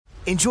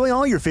Enjoy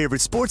all your favorite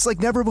sports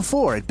like never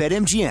before at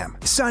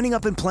BetMGM. Signing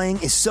up and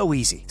playing is so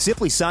easy.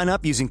 Simply sign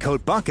up using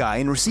code Buckeye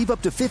and receive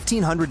up to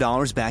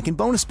 $1,500 back in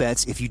bonus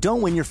bets if you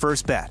don't win your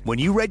first bet. When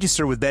you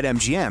register with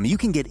BetMGM, you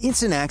can get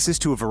instant access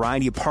to a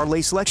variety of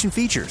parlay selection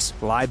features,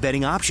 live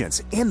betting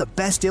options, and the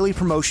best daily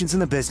promotions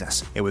in the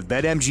business. And with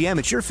BetMGM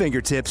at your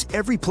fingertips,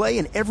 every play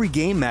and every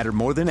game matter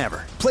more than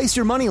ever. Place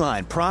your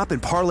moneyline, prop,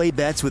 and parlay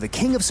bets with the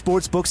king of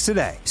sportsbooks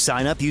today.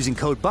 Sign up using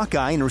code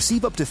Buckeye and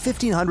receive up to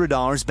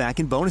 $1,500 back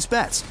in bonus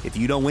bets if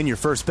you don't win your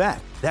first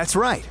bet. That's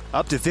right,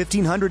 up to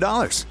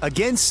 $1,500.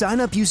 Again, sign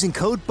up using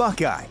code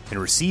Buckeye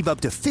and receive up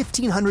to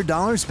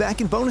 $1,500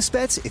 back in bonus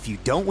bets if you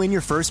don't win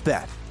your first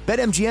bet.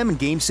 BetMGM and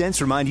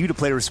GameSense remind you to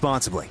play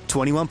responsibly.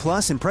 21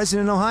 plus and present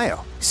in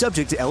Ohio.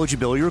 Subject to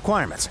eligibility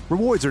requirements.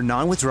 Rewards are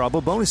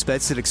non-withdrawable bonus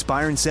bets that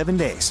expire in 7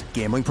 days.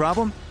 Gambling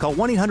problem? Call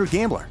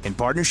 1-800-GAMBLER in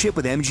partnership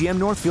with MGM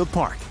Northfield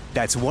Park.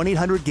 That's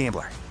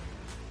 1-800-GAMBLER.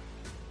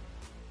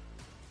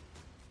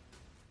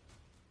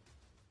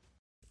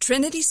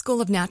 Trinity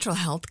School of Natural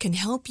Health can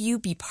help you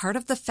be part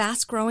of the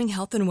fast-growing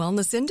health and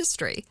wellness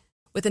industry.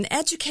 With an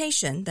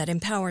education that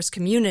empowers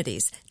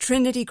communities,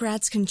 Trinity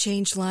grads can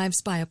change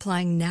lives by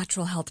applying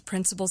natural health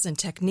principles and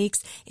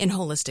techniques in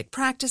holistic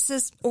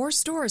practices or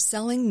stores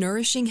selling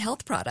nourishing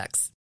health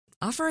products.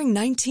 Offering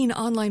 19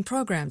 online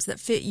programs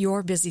that fit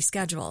your busy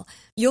schedule,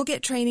 you'll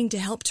get training to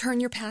help turn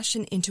your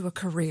passion into a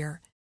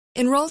career.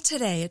 Enroll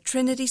today at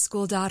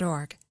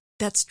trinityschool.org.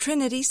 That's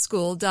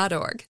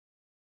trinityschool.org.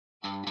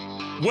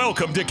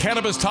 Welcome to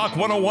Cannabis Talk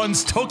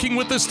 101's Toking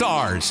With The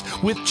Stars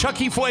with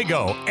Chucky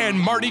Fuego and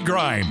Marty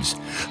Grimes,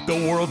 the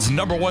world's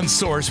 #1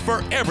 source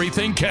for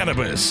everything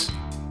cannabis.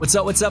 What's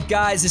up,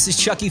 guys? This is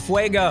Chucky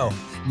Fuego.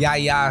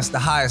 Yeah, it's the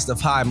highest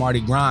of high, Marty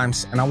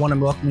Grimes, and I want to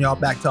welcome y'all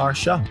back to our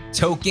show.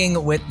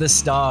 Toking With The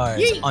Stars.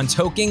 Yee. On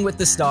Toking With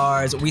The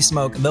Stars, we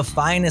smoke the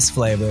finest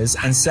flavors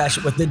and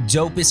sesh with the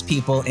dopest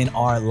people in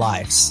our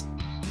lives.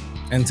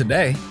 And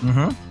today,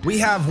 we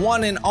have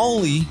one and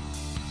only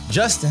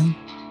Justin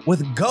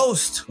with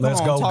Ghost.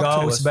 Let's go,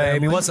 Ghost,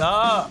 baby. What's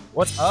up?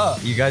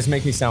 You guys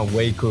make me sound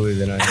way cooler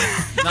than I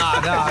am.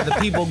 Nah, the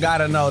people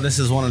gotta know this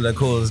is one of the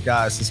coolest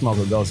guys to smoke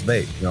a Ghost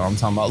vape. You know what I'm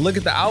talking about? Look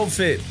at the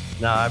outfit.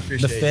 Nah, I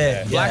appreciate the fit.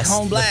 that. Black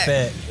home black. The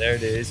fit. There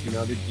it is. You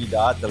know, the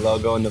G-dot, the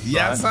logo in the front.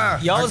 Yes, sir.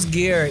 Y'all's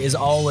gear is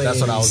always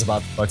That's what I was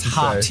about to fucking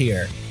top say.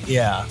 tier.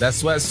 Yeah. That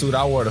sweatsuit,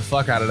 I wore the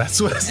fuck out of that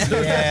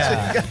sweatsuit.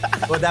 Yeah.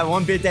 Well, that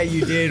one bit that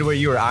you did where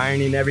you were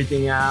ironing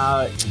everything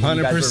out.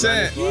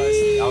 100%. That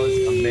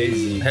was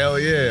amazing. Hell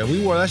yeah.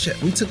 We wore that shit.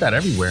 We took that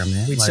everywhere,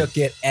 man. We took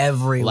it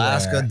everywhere.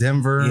 Alaska,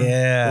 Denver.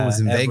 Yeah. It was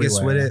in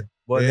Vegas with it.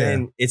 Well, Yeah.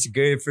 then it's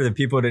good for the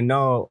people to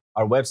know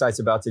our website's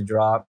about to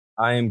drop.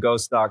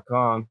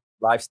 IamGhost.com.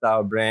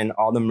 Lifestyle brand.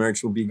 All the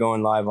merch will be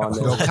going live on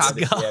there.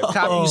 Copy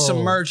you some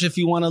merch if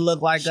you want to look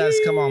like us.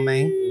 Come on,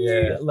 man.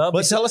 Yeah.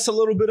 But tell us a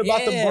little bit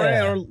about the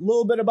brand, or a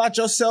little bit about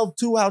yourself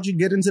too. How'd you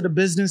get into the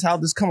business?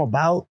 How'd this come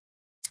about?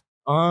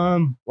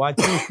 Well, I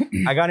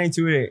think I got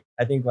into it.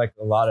 I think like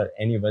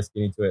any of us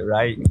get into it,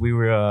 right? We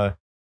were.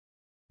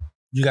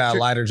 You got a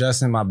lighter,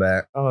 Justin? My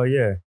bad. Oh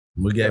yeah.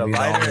 We gave you the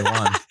only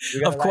one.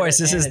 Of course,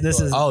 this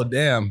is. Oh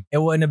damn! It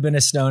wouldn't have been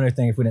a stoner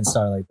thing if we didn't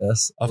start like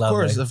this. Of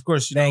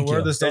course. You know,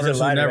 we're the stoners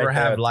who never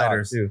have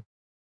lighters. Too.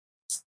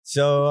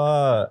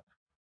 So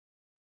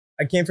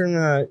I came from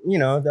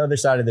the other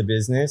side of the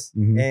business,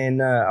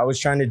 and I was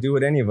trying to do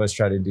what any of us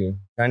try to do,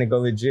 trying to go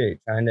legit,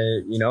 trying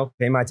to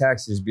pay my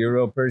taxes, be a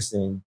real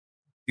person,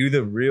 do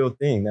the real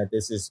thing that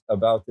this is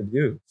about to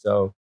do.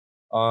 So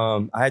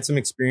I had some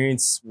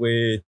experience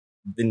with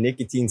the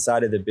nicotine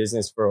side of the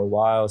business for a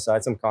while. So I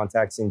had some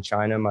contacts in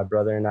China. My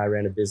brother and I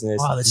ran a business.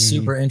 Wow, that's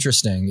super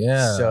interesting.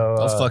 Yeah. So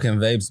those fucking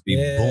vapes be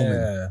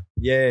booming.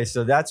 Yeah.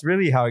 So that's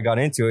really how I got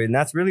into it. And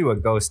that's really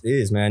what Ghost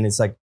is, man. It's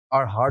like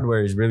our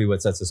hardware is really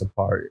what sets us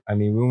apart. I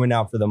mean, we went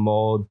out for the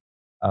mold.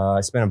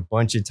 I spent a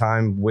bunch of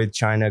time with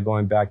China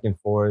going back and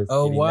forth.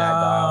 Oh,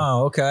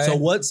 wow. Okay. So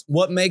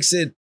what makes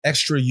it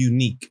extra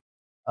unique?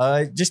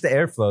 Just the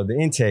airflow, the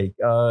intake,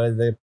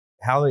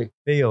 how it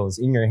feels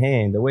in your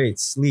hand, the way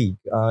it's sleek.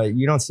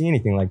 You don't see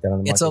anything like that on the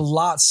market. It's a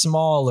lot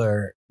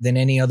smaller than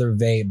any other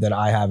vape that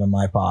I have in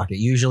my pocket.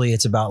 Usually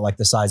it's about like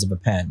the size of a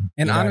pen.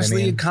 And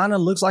honestly, it kind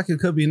of looks like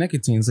it could be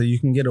nicotine, so you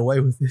can get away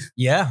with it.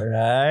 Yeah.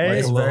 Right.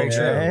 It's very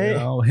true. Right. You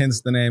know,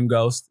 hence the name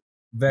Ghost.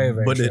 Very,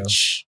 very true.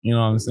 You know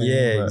what I'm saying?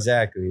 Yeah,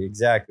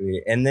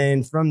 exactly. And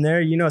then from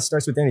there, it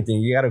starts with anything.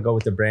 You got to go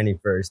with the branding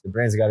first. The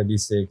brand's got to be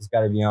sick. It's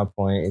got to be on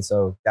point. And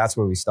so that's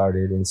where we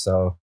started. And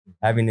so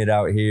having it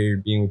out here,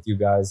 being with you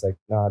guys,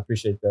 I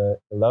appreciate the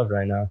love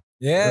right now.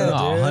 Yeah,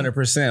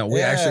 100%.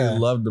 We actually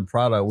loved the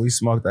product. We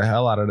smoked the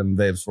hell out of them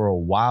vapes for a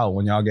while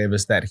when y'all gave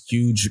us that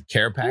huge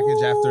care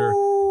package after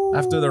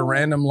the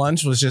random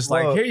lunch was just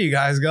like, here you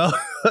guys go.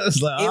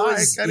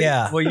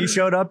 Well, you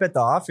showed up at the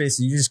office.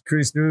 You just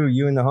cruised through,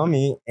 you and the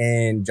homie,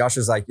 and Josh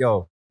was like,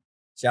 yo,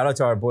 shout out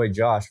to our boy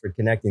Josh for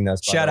connecting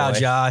us. Shout out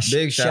Josh.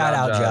 Big shout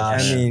out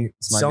Josh. I mean,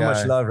 so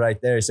much love right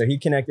there. So he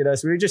connected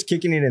us. We were just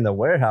kicking it in the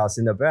warehouse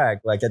in the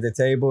back, like at the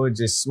table,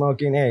 just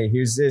smoking. Hey,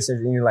 here's this.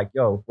 And you're like,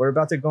 yo, we're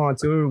about to go on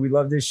tour. We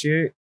love this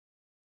shit.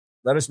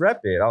 let us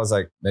rep it. I was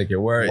like, make it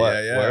work. What,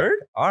 yeah. Word?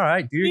 All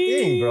right, do your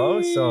thing,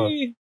 bro. So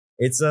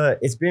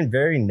it's been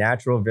very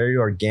natural, very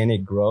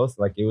organic growth.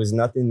 Like it was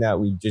nothing that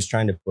we just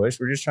trying to push.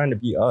 We're just trying to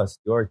be us,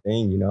 do our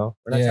thing, you know?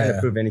 We're not trying to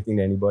prove anything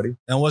to anybody.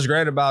 And what's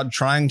great about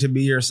trying to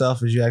be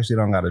yourself is you actually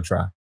don't got to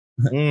try.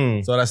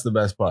 So that's the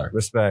best part.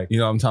 Respect. You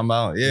know what I'm talking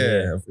about?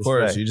 Yeah, of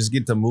course. You just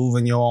get to move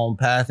in your own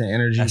path and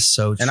energy. That's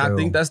so true. And I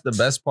think that's the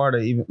best part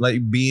of even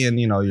like being,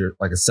 you know, you're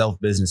like a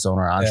self-business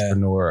owner,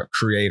 entrepreneur,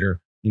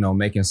 creator, you know,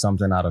 making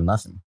something out of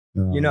nothing.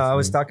 You know, I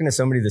was talking to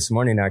somebody this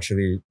morning,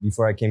 actually,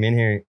 before I came in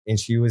here, and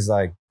she was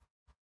like,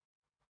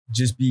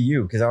 just be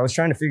you. Because I was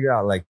trying to figure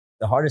out, like,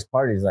 the hardest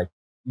part is, like,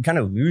 you kind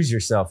of lose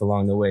yourself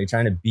along the way,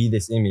 trying to be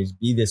this image,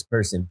 be this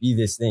person, be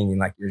this thing. And,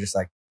 like, you're just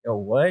like, yo,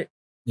 what?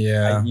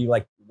 Yeah. You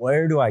like,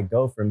 where do I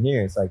go from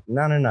here? It's like,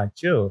 no,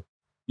 chill.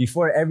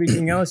 Before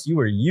everything else, you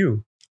were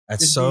you.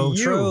 That's Just so be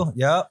you. true.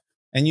 Yep.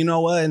 And you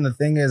know what? And the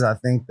thing is, I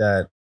think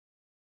that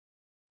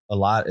a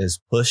lot is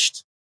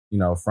pushed, you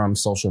know, from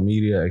social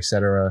media, et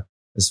cetera,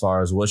 as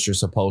far as what you're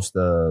supposed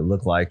to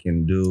look like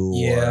and do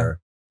or,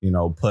 you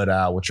know, put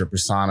out what your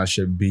persona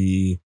should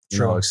be, you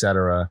know, et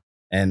cetera.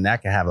 And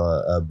that can have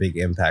a big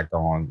impact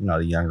on, you know,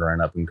 the younger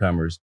and up and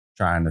comers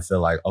trying to feel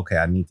like, okay,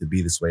 I need to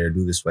be this way or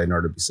do this way in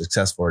order to be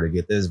successful or to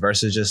get this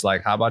versus just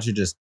like, how about you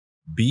just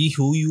be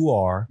who you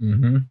are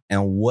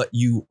and what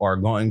you are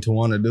going to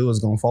want to do is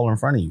going to fall in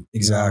front of you.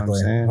 Exactly.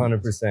 You know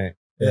 100%.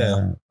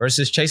 Yeah.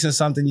 Versus chasing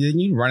something,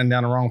 you running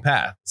down the wrong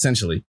path,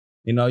 essentially.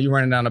 You know, you're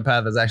running down a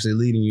path that's actually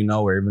leading you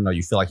nowhere, even though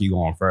you feel like you're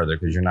going further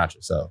because you're not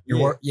yourself.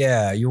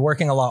 You're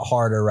working a lot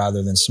harder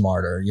rather than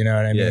smarter. You know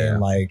what I mean?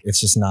 Like, it's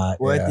just not.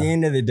 Well, at the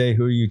end of the day,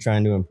 who are you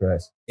trying to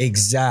impress?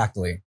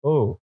 Exactly.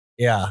 Oh,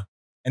 yeah.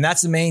 And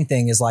that's the main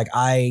thing is like,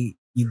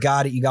 you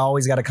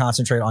always got to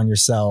concentrate on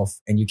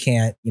yourself, and you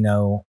can't, you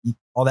know,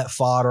 all that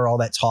fodder, all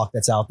that talk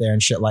that's out there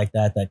and shit like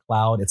that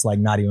cloud, it's like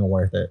not even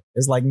worth it.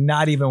 It's like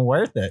not even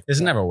worth it.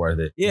 It's never worth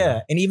it. Yeah.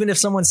 And even if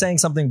someone's saying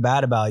something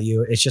bad about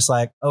you, it's just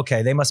like,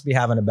 okay, they must be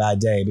having a bad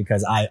day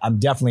because I'm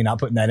definitely not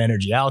putting that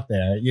energy out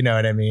there. You know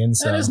what I mean?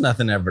 So there's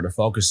nothing ever to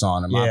focus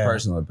on, in my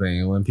personal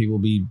opinion. When people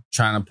be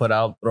trying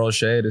to throw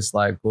shade, it's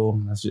like,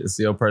 well, it's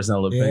your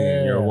personal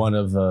opinion. You're one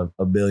of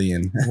a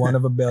billion. One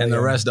of a billion. And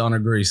the rest don't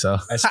agree. So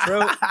that's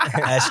true.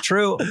 That's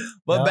true.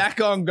 But back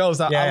on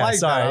Ghost, I like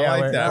that. I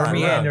like that. We're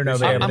meandering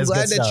over here, I'm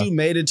glad that you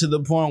made it to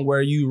the point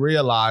where you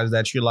realize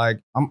that you're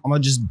like, I'm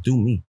going to just do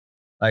me.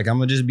 Like, I'm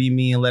going to just be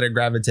me and let it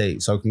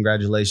gravitate. So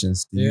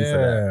congratulations to you for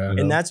that. You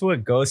know? And that's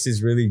what Ghost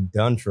has really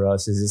done for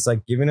us is it's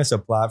like giving us a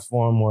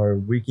platform where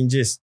we can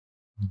just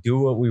do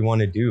what we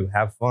want to do,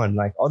 have fun.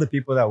 Like all the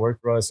people that work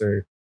for us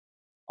are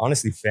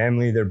honestly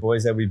family. They're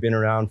boys that we've been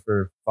around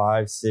for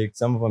 5, 6,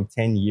 some of them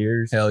 10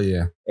 years. Hell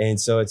yeah.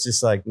 And so it's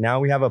just like now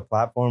we have a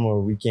platform where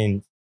we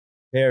can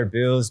pay our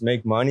bills,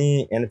 make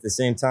money, and at the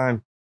same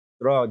time,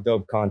 throw out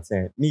dope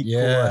content, meet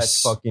cool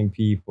ass fucking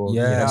people,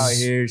 get out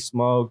here,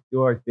 smoke,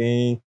 do our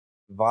thing,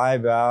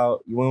 vibe out.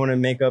 You want to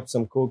make up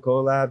some cool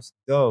collabs?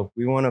 Dope.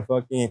 We want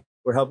to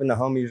we're helping the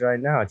homies right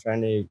now,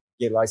 trying to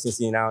get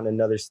licensing out in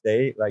another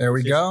state. Like there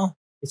we go.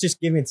 It's just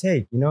give and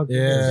take, you know?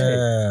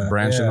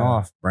 Branching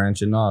off.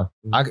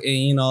 I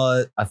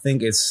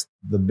think it's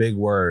the big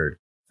word,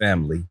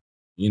 family.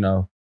 You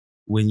know,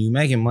 when you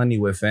making money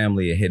with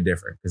family, it hit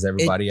different because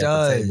everybody at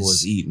the table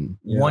is eating.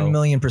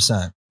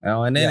 1,000,000%. You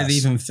know, and then it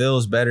even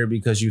feels better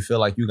because you feel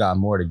like you got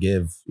more to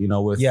give, you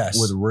know, with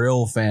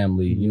real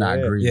family, you're not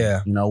greedy.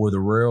 You know, with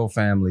a real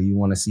family, you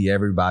want to see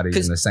everybody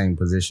in the same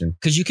position.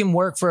 Because you can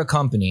work for a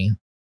company,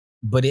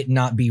 but it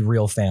not be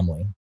real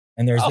family.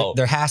 And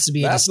there has to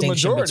be a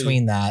distinction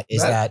between that.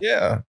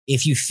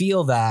 If you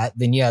feel that,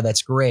 then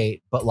that's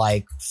great. But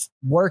like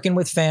working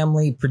with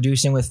family,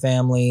 producing with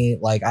family,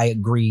 like I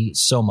agree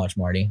so much,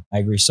 Marty. I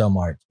agree so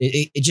much.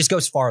 It just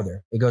goes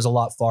farther. It goes a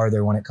lot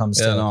farther when it comes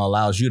to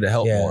allows you to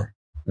help more.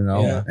 You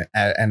know,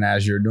 and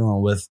as you're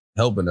doing with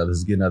helping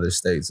others, getting other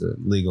states to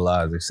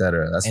legalize, et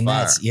cetera. That's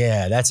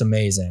fire. That's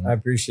amazing. I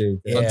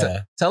appreciate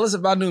that. Tell us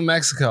about New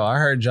Mexico. I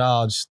heard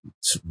y'all just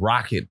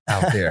rock it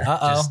out there.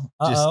 Just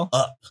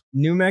up.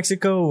 New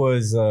Mexico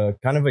was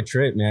kind of a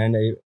trip, man.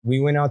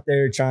 We went out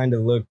there trying to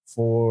look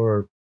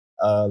for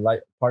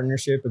like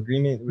partnership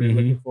agreement we were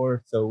looking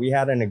for. So we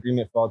had an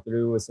agreement fall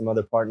through with some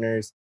other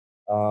partners.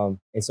 And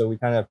so we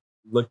kind of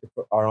looked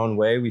our own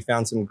way. We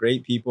found some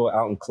great people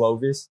out in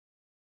Clovis.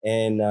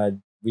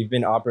 And we've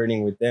been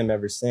operating with them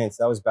ever since.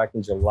 That was back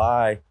in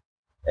July.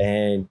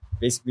 And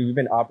basically, we've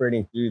been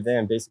operating through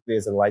them basically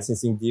as a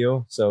licensing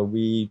deal. So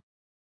we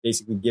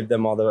basically give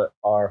them all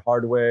our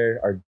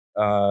hardware,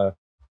 the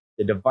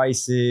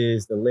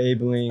devices, the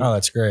labeling. Oh,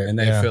 that's great. And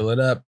they fill it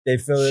up. They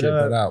fill it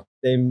up.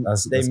 They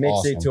mix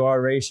awesome. it to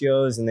our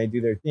ratios and they do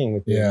their thing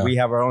with it. We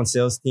have our own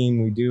sales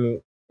team. We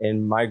do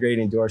and migrate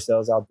and do our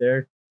sales out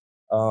there.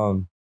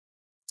 And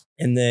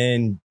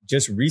then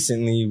just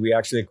recently, we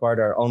actually acquired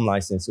our own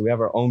license. So we have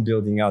our own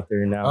building out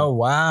there now. Oh,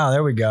 wow.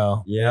 There we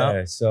go. Yeah.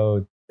 Yep.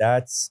 So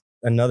that's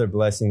another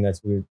blessing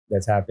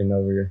that's happened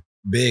over here.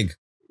 Big.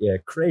 Yeah.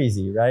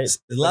 Crazy, right?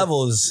 The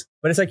levels.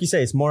 But it's like you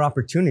say, it's more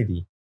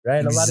opportunity.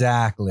 right?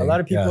 Exactly. A lot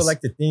of people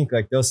like to think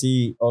like they'll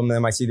see, they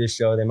might see this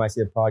show, they might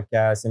see a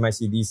podcast, they might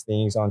see these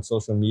things on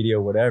social media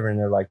or whatever, and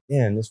they're like,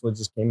 damn, this one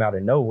just came out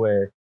of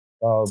nowhere.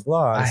 Blah,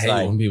 blah. I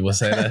hate when people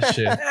say that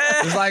shit.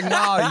 It's like,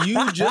 nah,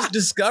 you just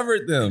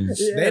discovered them.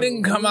 Yeah, they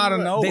didn't come out of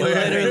nowhere.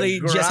 They literally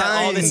just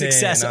had all the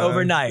success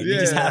overnight. It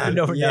just happened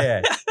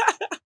overnight.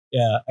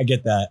 Yeah, I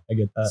get that.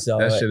 So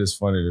that shit is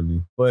funny to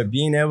me. But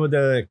being able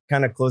to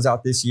kind of close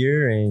out this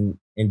year and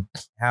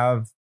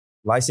have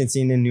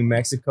licensing in New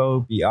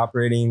Mexico, be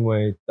operating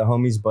with the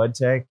homies Bud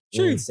Tech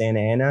in Santa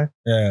Ana,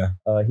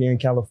 here in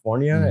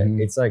California,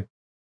 it's like,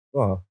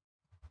 well,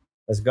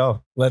 let's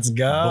go.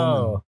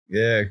 Boom.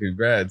 Yeah,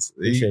 congrats.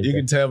 You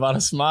can tell by the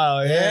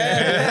smile.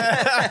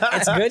 Yeah.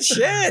 It's good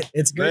shit.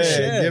 It's good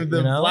shit. Give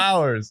them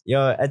flowers.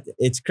 Yo,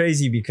 it's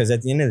crazy because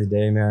at the end of the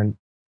day, man,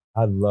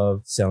 I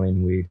love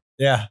selling weed.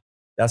 Yeah.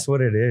 That's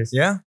what it is.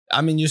 Yeah.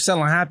 I mean, you're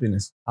selling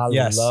happiness. I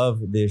love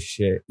this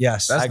shit.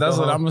 Yes. That's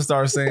what I'm going to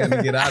start saying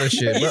to get out of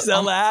shit. You're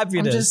selling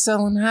happiness. I'm just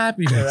selling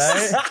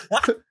happiness.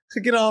 Right?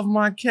 Get off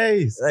my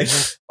case. Like,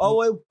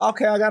 wait,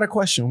 okay, I got a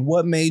question.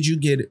 What made you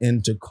get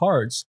into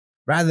carts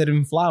rather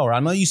than flower? I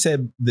know you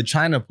said the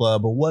China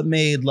Club, but what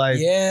made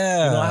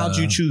how'd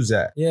you choose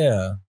that?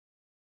 Yeah.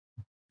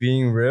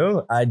 Being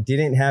real, I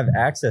didn't have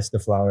access to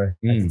flower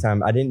at the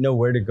time. I didn't know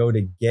where to go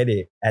to get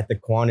it at the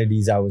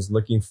quantities I was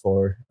looking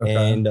for. Okay.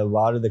 And a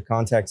lot of the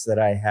contacts that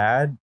I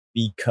had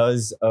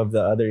because of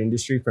the other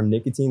industry from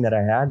nicotine that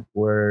I had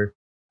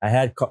I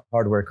had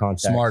hardware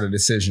contacts. Smarter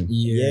decision.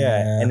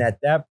 Yeah. And at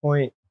that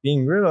point,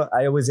 being real,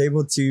 I was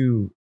able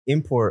to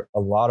import a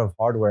lot of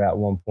hardware at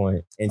one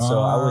point. And so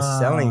I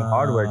was selling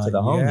hardware to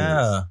the homies.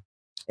 Yeah.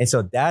 And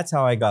so that's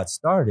how I got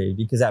started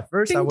because at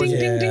first I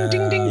wasn't.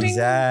 Exactly.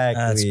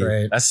 That's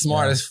great. That's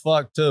smart as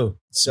fuck too.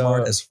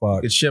 Smart as fuck.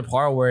 You could ship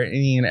hardware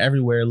any and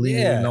everywhere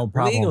legally, no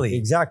problem. Legally.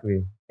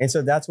 Exactly. And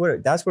so that's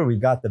where we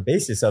got the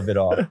basis of it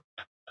all.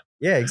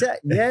 Yeah,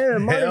 exactly. Yeah,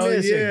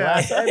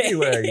 glass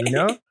everywhere, you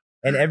know?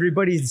 And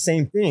everybody's the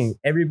same thing.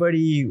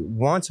 Everybody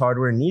wants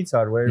hardware, needs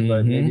hardware,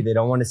 but maybe they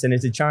don't want to send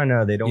it to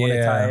China. They don't want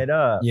to tie it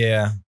up.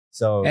 Yeah.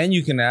 So, and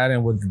you can add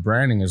in with the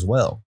branding as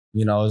well.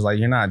 You know, it's like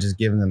you're not just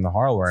giving them the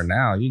hardware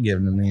now, you're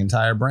giving them the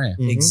entire brand.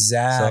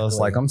 Exactly. So it's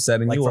like I'm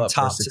setting you up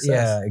for success.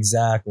 Yeah,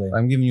 exactly.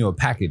 I'm giving you a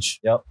package.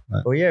 Yep.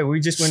 Well, yeah,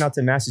 we just went out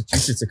to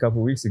Massachusetts a couple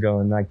of weeks ago,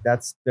 and like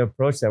that's the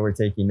approach that we're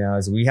taking now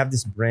is we have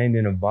this brand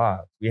in a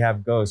box. We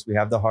have Ghost, we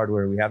have the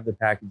hardware, we have the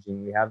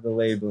packaging, we have the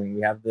labeling,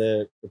 we have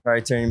the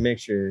proprietary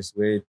mixtures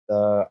with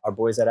our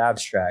boys at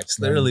Abstract. It's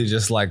literally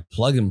just like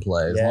plug and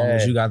play as long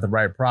as you got the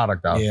right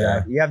product out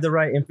there. You have the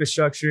right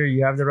infrastructure,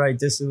 you have the right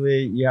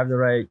distillate, you have the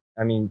right,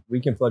 I mean,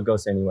 we can plug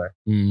Ghost anywhere.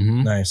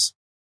 Mm-hmm. Nice.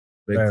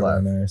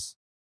 Very nice.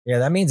 Yeah,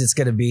 that means it's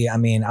going to be, I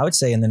mean, I would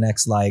say in the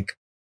next, like,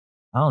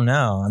 I don't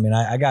know. I mean,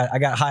 I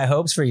got high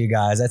hopes for you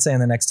guys. I'd say in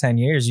the next 10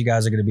 years, you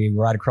guys are going to be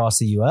right across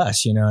the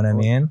U.S. You know what I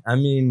mean? I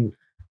mean,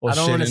 I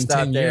don't want to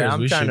stop there.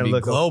 I'm trying to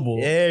look global.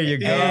 There you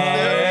go.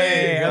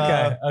 There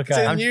you go.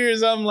 10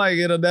 years, I'm like,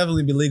 it'll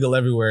definitely be legal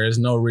everywhere. There's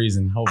no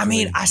reason. Hopefully, I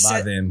mean,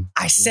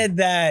 I said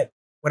that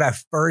when I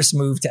first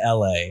moved to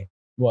L.A.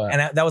 What?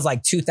 And that was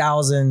like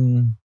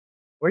 2000.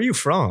 Where are you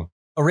from?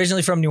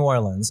 Originally from New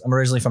Orleans. I'm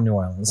originally from New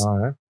Orleans. All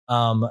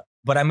right.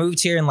 But I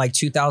moved here in like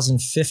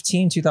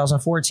 2015,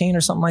 2014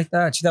 or something like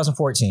that.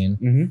 2014.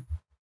 Mm-hmm.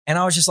 And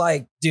I was just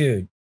like,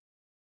 dude,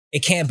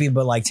 it can't be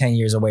but like 10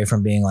 years away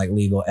from being like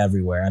legal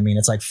everywhere. I mean,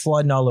 it's like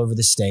flooding all over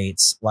the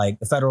states. Like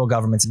the federal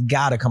government's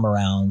got to come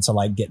around to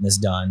like getting this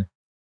done.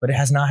 But it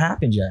has not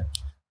happened yet.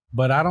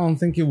 But I don't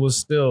think it was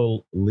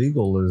still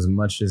legal as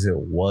much as it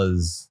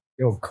was.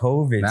 Yo,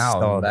 COVID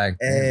stalled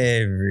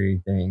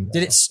everything.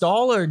 Did it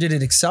stall or did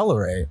it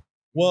accelerate?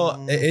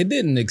 Well, it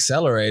didn't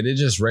accelerate. It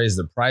just raised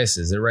the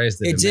prices. It raised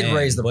the demand. Did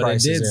raise the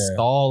prices. But it did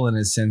stall in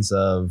a sense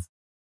of,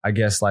 I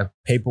guess, like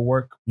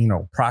paperwork,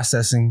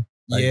 processing.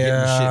 Like getting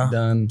shit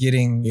done.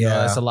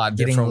 It's a lot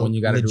different when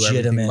you got to do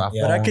everything by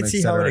phone. But I could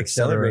see how it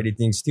accelerated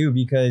things too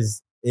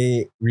because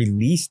it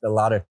released a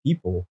lot of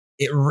people.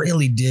 It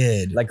really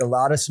did. Like a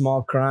lot of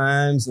small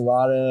crimes, a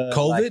lot of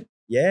COVID.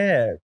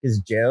 Yeah, because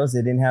jails,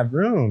 they didn't have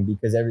room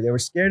because they were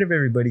scared of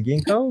everybody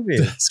getting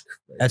COVID.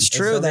 That's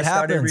true. So that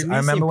happens. I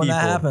remember when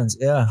that happens.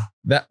 Yeah.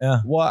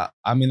 Well,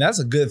 I mean, that's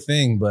a good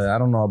thing, but I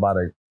don't know about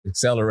it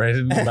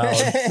accelerated about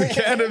the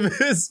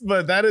cannabis,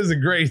 but that is a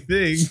great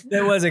thing.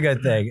 It was a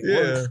good thing.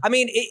 Yeah. I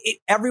mean,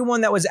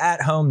 everyone that was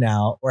at home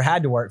now or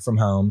had to work from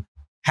home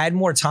had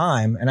more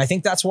time. And I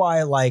think that's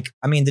why,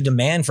 the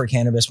demand for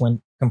cannabis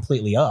went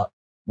completely up.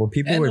 Well,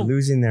 people were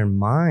losing their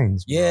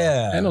minds. Bro.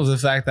 Yeah. And it was the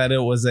fact that it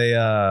was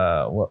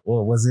a, what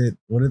was it?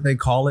 What did they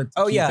call it?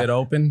 Keep it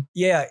open?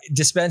 Yeah.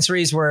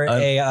 Dispensaries were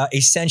a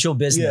essential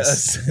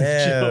business.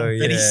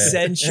 Yes. An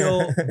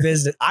essential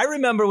business. I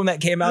remember when that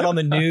came out on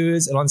the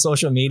news and on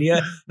social media,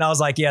 and I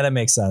was like, yeah, that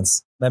makes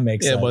sense. That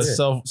makes sense. Yeah,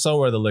 but so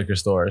were the liquor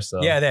stores.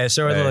 So. Yeah,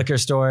 so were the liquor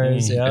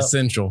stores.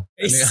 Essential.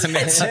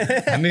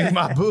 I need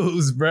my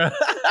booze, bro.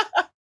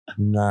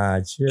 Nah,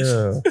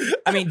 chill.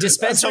 I mean,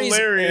 dispensaries.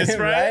 That's hilarious,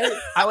 right?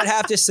 I would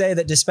have to say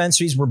that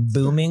dispensaries were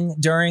booming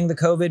during the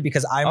COVID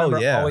because I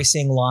remember always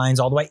seeing lines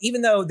all the way,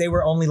 even though they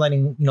were only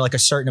letting, like a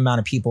certain amount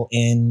of people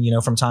in,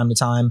 from time to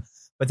time,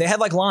 but they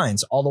had like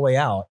lines all the way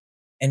out.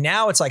 And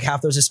now it's like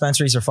half those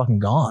dispensaries are fucking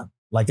gone.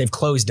 Like they've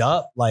closed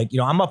up. Like,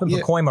 I'm up in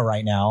Pacoima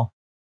right now,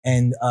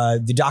 and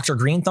the Dr.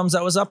 Green Thumbs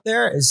that was up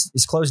there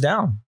is closed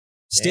down.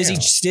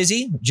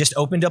 Stizzy just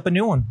opened up a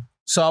new one.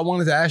 So I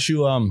wanted to ask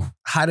you,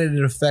 how did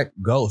it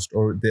affect Ghost,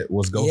 or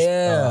was Ghost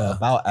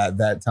about at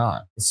that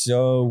time?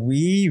 So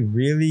we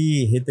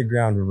really hit the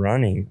ground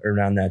running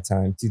around that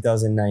time,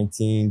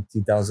 2019,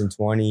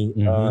 2020.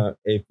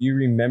 If you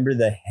remember,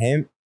 the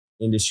hemp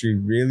industry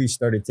really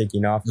started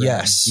taking off.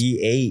 Yes.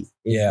 G8,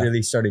 it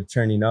really started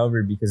turning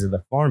over because of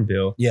the Farm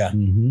Bill. Yeah.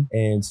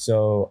 And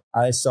so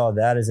I saw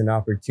that as an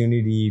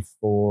opportunity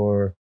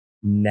for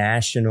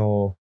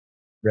national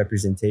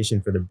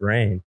representation for the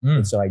brand.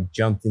 And so I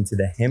jumped into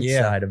the hemp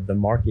side of the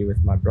market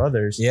with my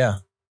brothers. Yeah.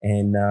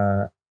 And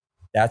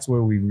that's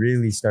where we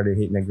really started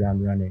hitting the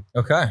ground running.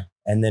 Okay.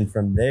 And then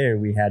from there,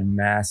 we had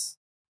mass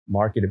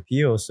market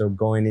appeal. So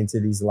going into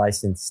these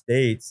licensed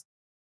states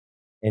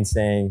and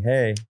saying,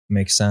 hey,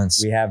 makes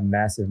sense. We have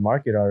massive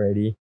market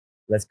already.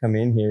 Let's come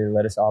in here.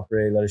 Let us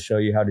operate. Let us show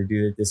you how to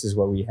do it. This is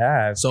what we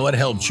have. So it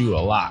helped you a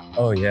lot.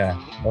 Oh,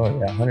 yeah.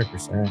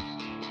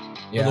 100%.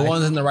 Yeah, the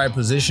ones in the right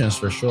positions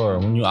for sure.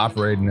 When you're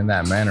operating in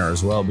that manner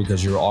as well,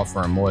 because you're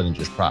offering more than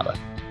just product.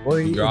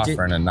 Well, you're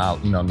offering a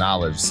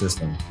knowledge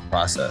system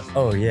process.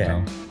 Oh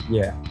yeah,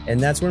 yeah, and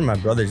that's where my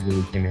brothers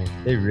really came in.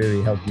 They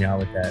really helped me out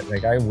with that.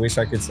 Like I wish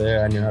I could say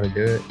I knew how to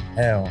do it.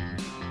 Hell,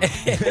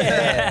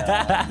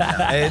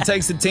 it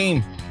takes a team.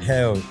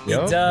 Hell,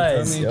 it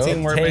does.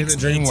 Teamwork makes the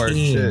dream work.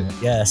 Shit.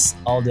 Yes,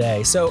 all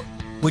day. So,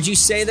 would you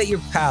say that your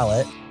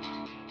palate,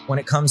 when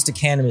it comes to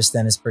cannabis,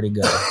 then is pretty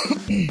good?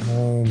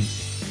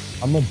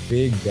 I'm a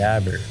big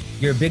dabber.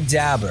 You're a big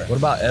dabber. What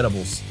about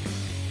edibles?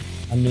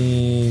 I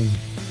mean,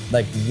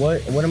 like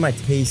what am I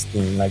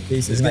tasting? Like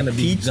tasting. It's gonna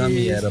be peaches,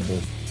 gummy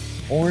edibles,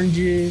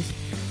 oranges.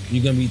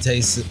 You're gonna be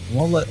tasting.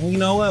 Well, you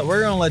know what?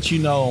 We're gonna let you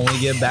know when we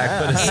get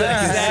back for the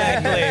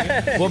second.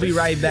 Exactly. We'll be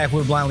right back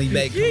with Blindly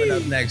Baked coming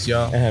up next,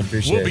 y'all.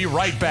 We'll be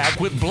right back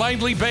with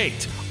Blindly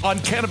Baked on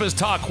Cannabis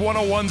Talk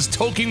 101's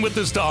Toking with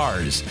the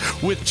Stars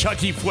with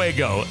Chucky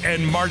Fuego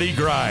and Marty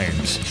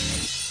Grimes.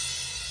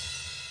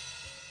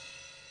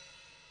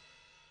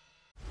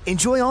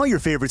 Enjoy all your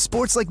favorite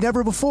sports like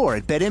never before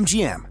at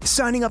BetMGM.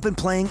 Signing up and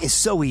playing is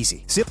so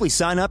easy. Simply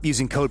sign up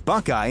using code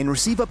Buckeye and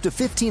receive up to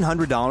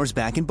 $1,500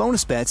 back in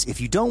bonus bets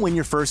if you don't win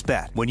your first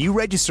bet. When you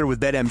register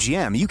with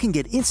BetMGM, you can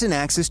get instant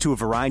access to a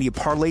variety of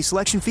parlay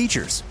selection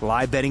features,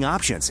 live betting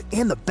options,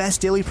 and the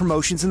best daily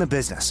promotions in the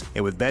business.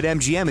 And with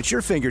BetMGM at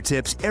your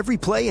fingertips, every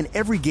play and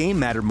every game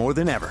matter more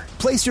than ever.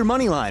 Place your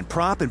moneyline,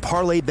 prop, and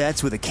parlay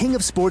bets with the king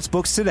of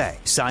sportsbooks today.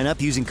 Sign up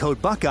using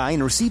code Buckeye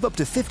and receive up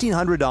to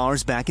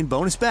 $1,500 back in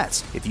bonus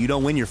bets if you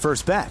don't win your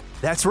first bet.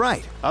 That's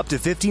right, up to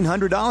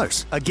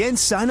 $1,500. Again,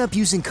 sign up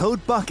using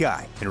code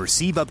Buckeye and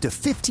receive up to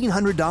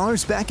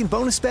 $1,500 back in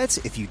bonus bets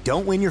if you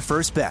don't win your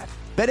first bet.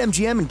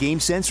 BetMGM and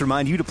GameSense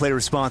remind you to play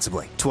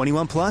responsibly.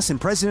 21 plus and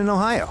present in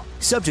Ohio.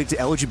 Subject to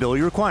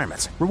eligibility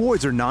requirements.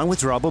 Rewards are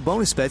non-withdrawable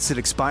bonus bets that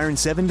expire in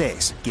 7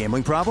 days.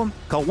 Gambling problem?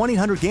 Call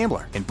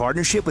 1-800-GAMBLER in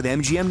partnership with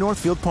MGM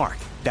Northfield Park.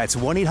 That's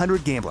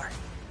 1-800-GAMBLER.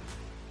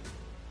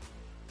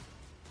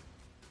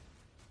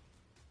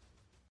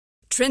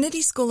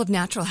 Trinity School of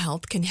Natural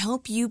Health can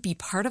help you be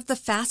part of the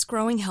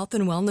fast-growing health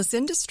and wellness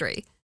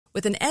industry.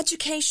 With an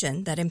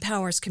education that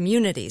empowers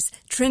communities,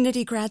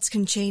 Trinity grads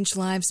can change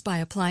lives by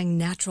applying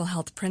natural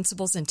health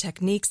principles and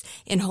techniques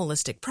in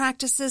holistic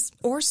practices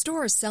or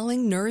stores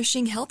selling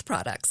nourishing health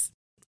products.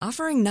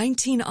 Offering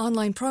 19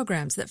 online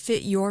programs that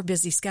fit your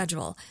busy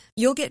schedule,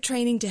 you'll get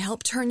training to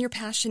help turn your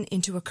passion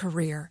into a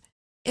career.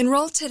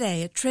 Enroll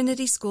today at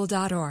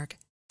trinityschool.org.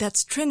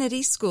 That's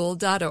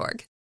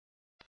trinityschool.org.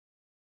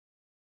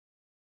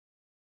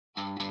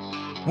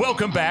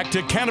 Welcome back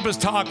to Cannabis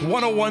Talk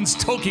 101's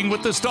Toking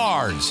with the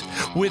Stars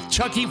with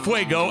Chucky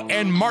Fuego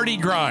and Marty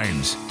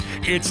Grimes.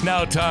 It's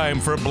now time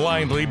for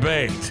Blindly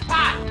Baked.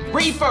 Pot,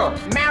 reefer,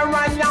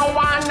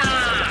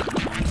 marijuana.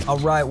 All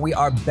right, we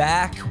are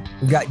back.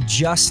 We've got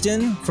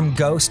Justin from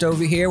Ghost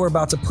over here. We're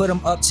about to put him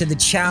up to the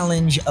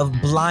challenge of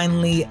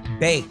Blindly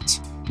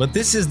Baked. But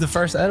this is the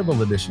first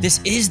edible edition. This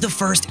is the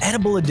first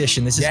edible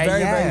edition. This is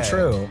very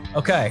true.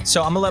 Okay,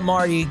 so I'm going to let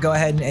Marty go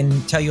ahead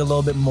and tell you a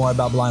little bit more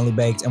about Blindly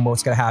Baked and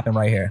what's going to happen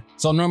right here.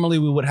 So normally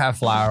we would have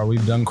flour.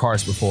 We've done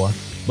carts before.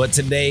 But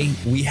today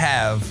we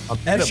have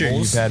edibles. Sure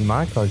you've had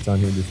my carts on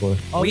here before.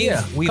 Oh, we've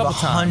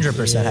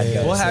 100% had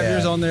Ghost. We'll have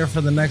yours on there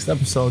for the next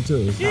episode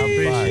too.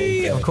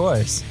 Of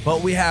course.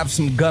 But we have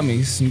some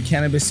gummies, some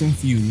cannabis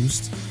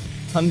infused,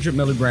 100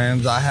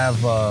 milligrams. I have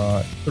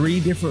 3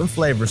 different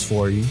flavors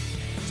for you.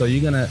 So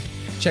you're going to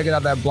check it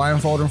out, that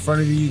blindfold in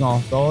front of you. You're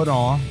going to throw it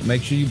on.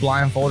 Make sure you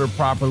blindfold it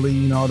properly.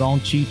 You know,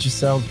 don't cheat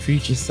yourself,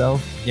 treat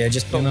yourself. Yeah,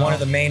 just put one of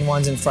the main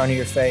ones in front of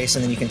your face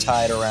and then you can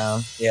tie it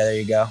around. Yeah, there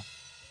you go.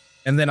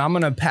 And then I'm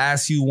going to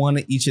pass you one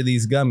of each of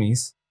these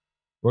gummies.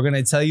 We're going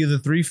to tell you the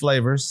 3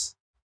 flavors,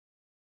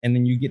 and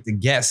then you get to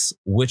guess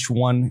which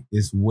one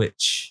is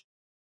which.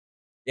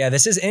 Yeah,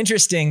 this is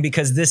interesting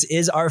because this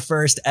is our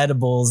first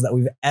edibles that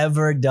we've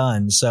ever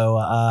done. So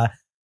I've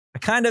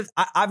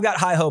got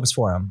high hopes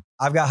for him.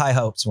 All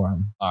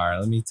right,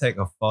 let me take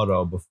a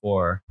photo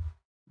before,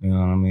 you know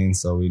what I mean?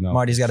 So we know.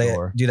 Marty's got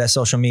to do that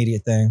social media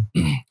thing.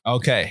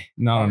 Okay.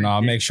 No.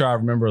 I'll make sure I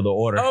remember the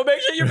order. Oh, make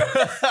sure you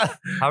remember.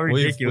 How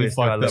ridiculous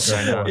do I look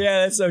right now?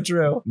 Yeah, that's so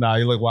true. No,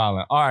 you look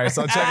wildin'. All right,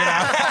 so check it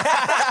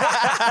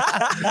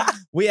out.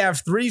 We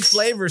have 3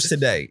 flavors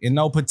today in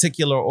no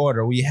particular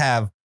order. We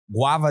have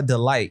Guava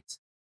Delight.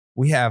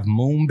 We have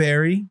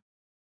Moonberry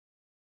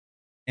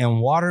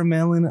and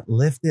Watermelon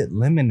Lifted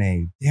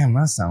Lemonade. Damn,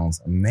 that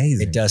sounds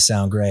amazing. It does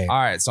sound great. All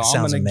right, so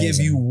I'm going to give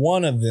you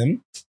one of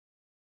them.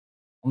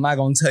 I'm not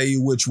going to tell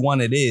you which one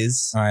it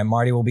is. All right,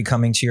 Marty will be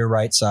coming to your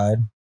right side.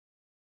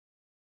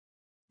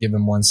 Give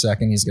him 1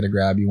 second. He's going to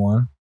grab you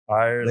one.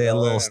 Lay a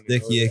little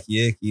sticky,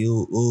 icky.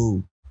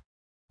 Ooh.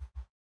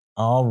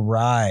 All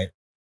right.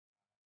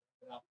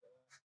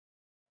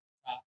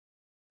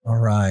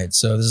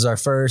 So this is our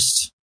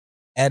first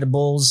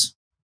edibles,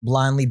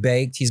 blindly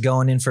baked. He's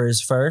going in for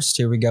his first.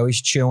 Here we go.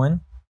 He's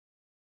chewing.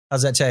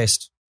 How's that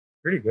taste?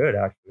 Pretty good,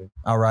 actually.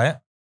 All right.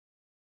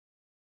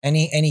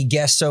 Any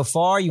guess so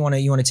far? You want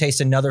to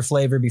taste another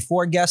flavor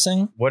before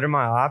guessing? What are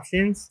my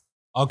options?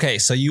 Okay,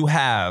 so you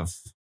have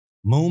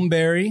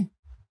Moonberry,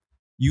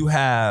 you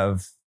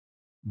have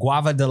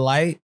Guava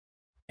Delight,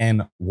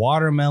 and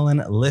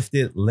Watermelon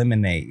Lifted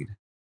Lemonade.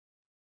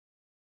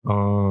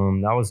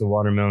 That was the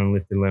Watermelon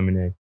Lifted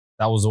Lemonade.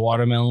 That was the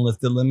Watermelon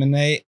Lifted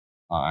Lemonade.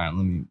 All right,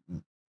 let me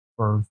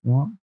first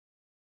one.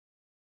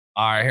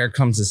 All right, here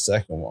comes the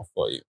second one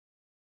for you.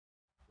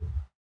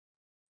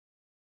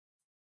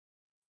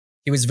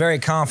 He was very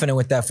confident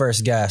with that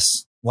first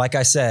guess. Like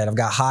I said, I've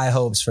got high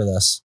hopes for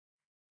this.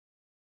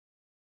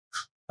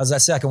 How's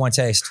that second one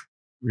taste?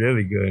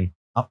 Really good.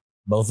 Oh,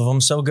 both of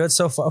them so good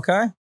so far.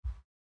 Okay.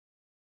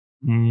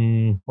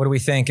 What are we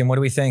thinking?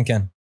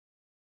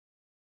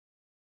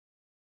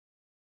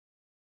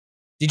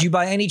 Did you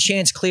by any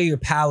chance clear your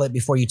palate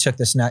before you took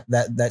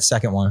that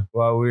second one?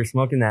 Well, we were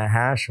smoking that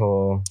hash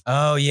hole.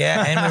 Oh,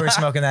 yeah. And we were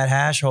smoking that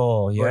hash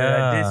hole. Yeah. But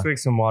I did swig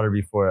some water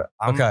before.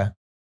 Okay.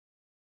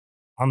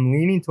 I'm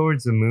leaning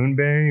towards the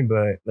Moonberry,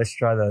 but let's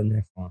try the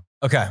next one.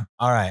 Okay.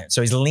 All right.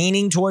 So he's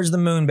leaning towards the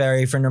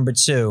Moonberry for number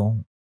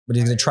 2, but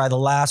he's going to try the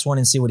last one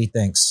and see what he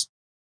thinks.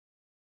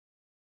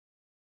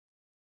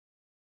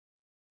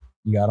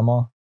 You got them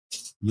all?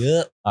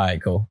 Yep. All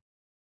right, cool.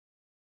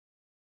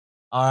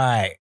 All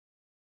right.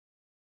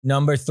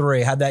 Number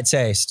 3. How'd that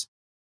taste?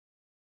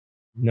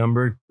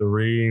 Number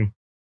 3.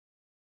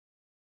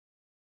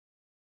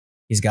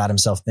 He's got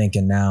himself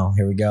thinking now.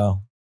 Here we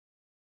go.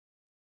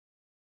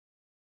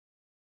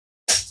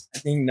 I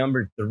think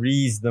number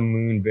 3's the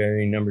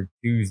Moonberry. Number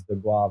 2's the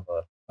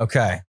Guava.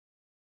 Okay.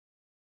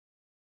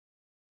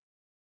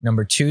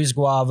 Number 2's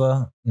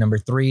Guava. Number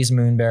 3's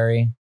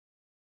Moonberry.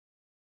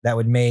 That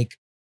would make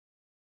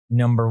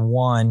number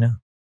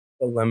 1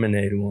 the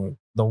lemonade one.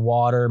 The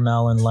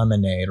Watermelon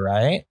Lemonade,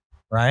 right?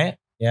 Right?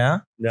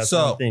 Yeah? That's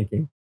what I'm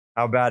thinking.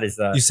 How bad is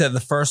that? You said the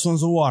first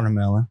one's a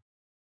watermelon.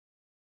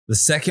 The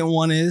second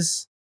one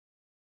is?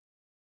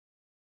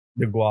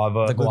 The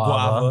Guava. The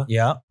Guava.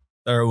 Yeah.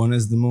 Third one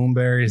is the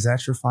Moonberry. Is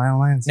that your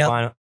final answer?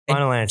 Now,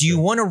 final answer. Do you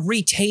want to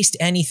retaste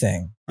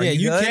anything? Yeah,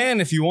 you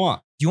can if you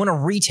want. Do you want to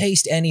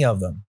retaste any of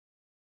them?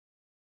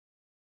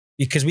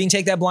 Because we can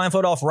take that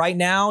blindfold off right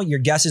now. Your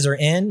guesses are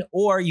in,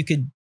 or you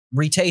could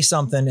retaste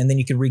something and then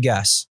you could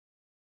re-guess.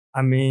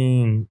 I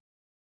mean,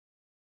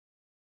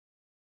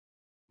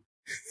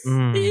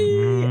 lock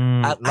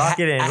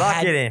it in.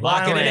 Lock it in.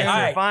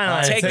 All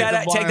right. Take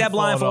that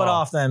blindfold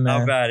off then, man.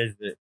 How bad is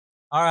it?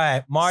 All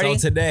right, Marty.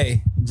 So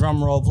today,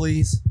 drum roll,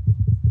 please.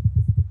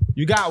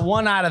 You got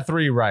 1 out of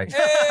 3 right.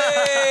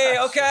 Hey,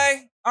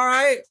 okay. All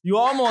right. You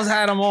almost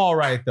had them all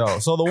right, though.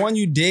 So the one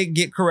you did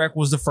get correct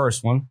was the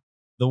first one.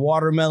 The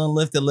Watermelon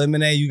Lifted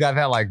Lemonade, you got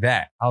that like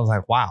that. I was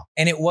like, wow.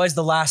 And it was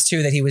the last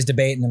 2 that he was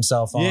debating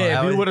himself on.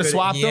 Yeah, if you would have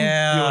swapped them,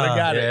 you would have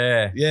got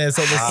it. Yeah,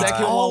 so the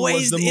second one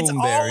was the Moonberry. It's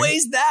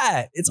always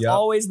that. It's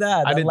always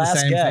that. I did the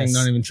same thing.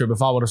 Don't even trip.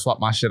 If I would have swapped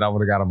my shit, I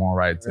would have got them all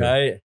right, too.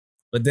 Right.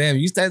 But damn,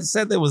 you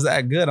said they was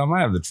that good. I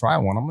might have to try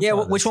one.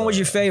 Which one was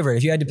your favorite?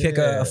 If you had to pick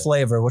a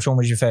flavor, which one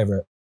was your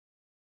favorite?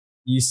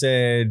 You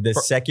said the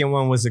second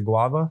one was the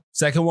Guava?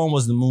 Second one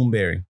was the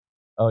Moonberry.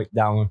 Oh,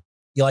 that one.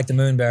 You like the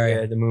Moonberry?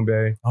 Yeah, the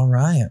Moonberry. All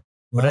right.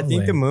 But I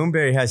think the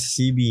Moonberry has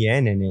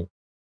CBN in it.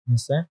 You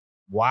say?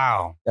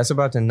 Wow. That's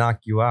about to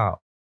knock you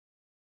out.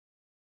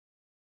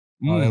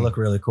 Oh, they look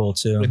really cool,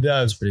 too. It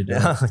does. It's pretty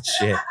dope. Oh,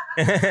 shit.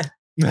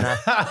 Nah.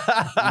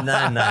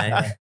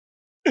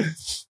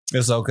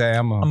 It's okay.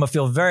 I'm going to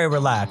feel very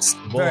relaxed.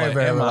 Very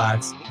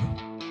relaxed.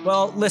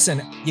 Well,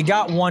 listen, you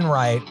got 1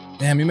 right.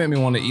 Damn, you made me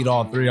want to eat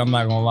all 3. I'm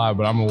not going to lie,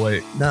 but I'm going to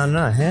wait.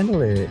 No,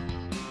 handle it.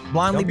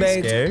 Blindly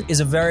baked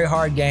is a very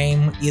hard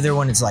game. Either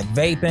when it's like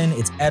vaping,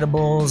 it's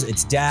edibles,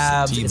 it's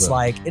dabs. It's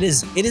like, it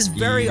is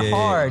very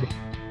hard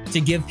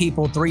to give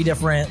people 3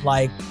 different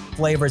like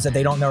flavors that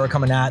they don't know are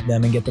coming at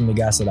them and get them to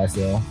guess it, I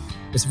feel.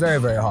 It's very,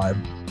 very hard.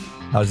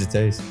 How does it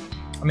taste?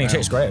 I mean, it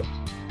tastes great.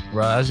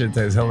 Bro, that shit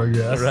tastes hella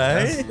good.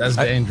 Right? That's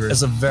dangerous.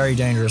 It's a very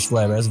dangerous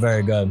flavor. It's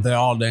very good. They're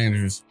all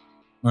dangerous.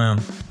 All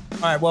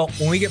right, well,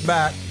 when we get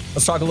back,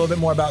 let's talk a little bit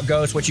more about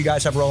Ghost, what you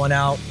guys have rolling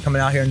out,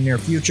 coming out here in the near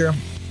future.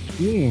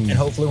 And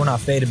hopefully we're not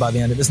faded by the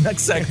end of this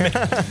next segment.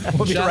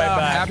 We'll be right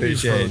back. Happy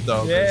fruit,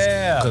 though.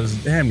 Yeah.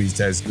 Because damn, these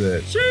taste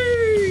good.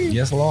 Jeez.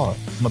 Yes, Lord.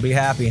 I'm going to be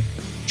happy.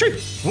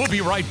 We'll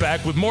be right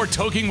back with more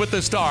Toking with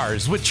the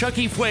Stars with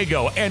Chucky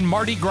Fuego and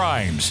Marty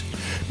Grimes.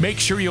 Make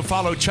sure you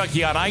follow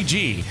Chucky on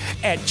IG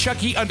at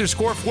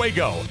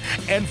Chucky_Fuego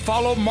and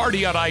follow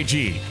Marty on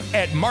IG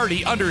at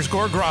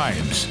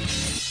Marty_Grimes.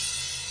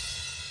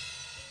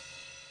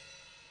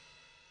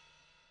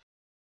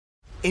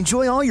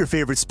 Enjoy all your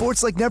favorite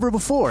sports like never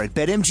before at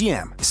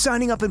BetMGM.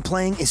 Signing up and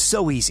playing is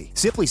so easy.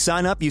 Simply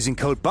sign up using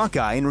code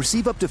Buckeye and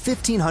receive up to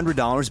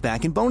 $1,500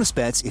 back in bonus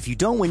bets if you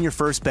don't win your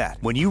first bet.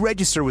 When you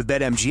register with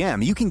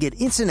BetMGM, you can get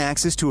instant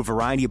access to a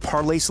variety of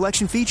parlay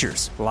selection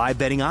features, live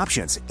betting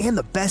options, and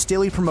the best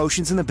daily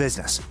promotions in the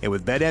business. And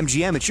with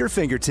BetMGM at your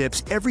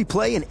fingertips, every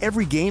play and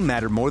every game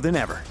matter more than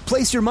ever.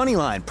 Place your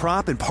moneyline,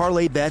 prop, and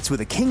parlay bets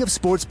with the king of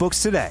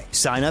sportsbooks today.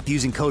 Sign up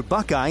using code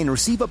Buckeye and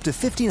receive up to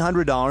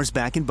 $1,500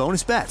 back in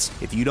bonus bets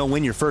if you don't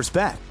win your first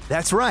bet.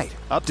 That's right,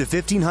 up to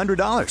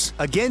 $1,500.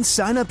 Again,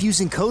 sign up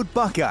using code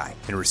Buckeye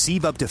and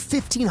receive up to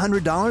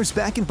 $1,500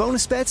 back in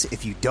bonus bets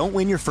if you don't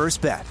win your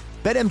first bet.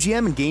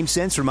 BetMGM and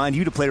GameSense remind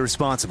you to play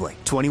responsibly.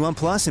 21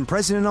 plus and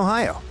present in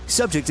Ohio.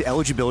 Subject to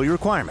eligibility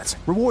requirements.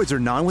 Rewards are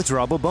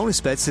non-withdrawable bonus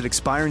bets that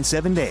expire in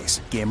 7 days.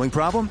 Gambling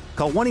problem?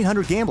 Call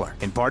 1-800-GAMBLER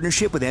in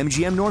partnership with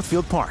MGM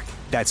Northfield Park.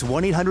 That's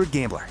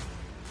 1-800-GAMBLER.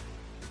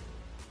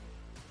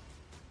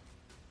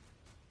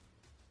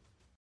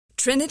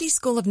 Trinity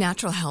School of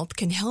Natural Health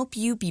can help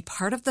you be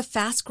part of the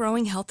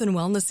fast-growing health and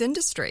wellness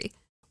industry.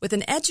 With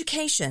an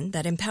education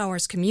that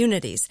empowers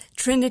communities,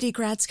 Trinity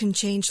grads can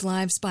change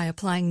lives by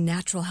applying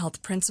natural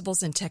health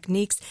principles and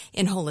techniques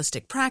in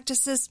holistic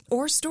practices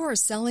or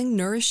stores selling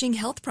nourishing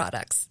health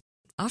products.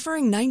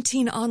 Offering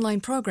 19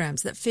 online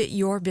programs that fit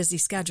your busy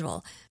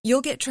schedule, you'll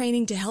get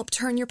training to help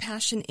turn your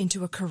passion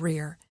into a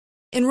career.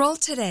 Enroll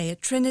today at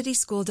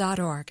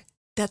trinityschool.org.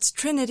 That's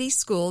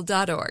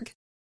trinityschool.org.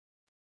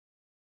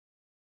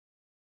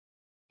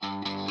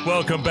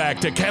 Welcome back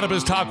to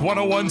Cannabis Talk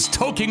 101's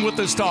Toking with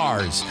the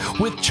Stars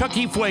with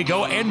Chucky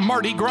Fuego and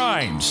Marty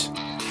Grimes.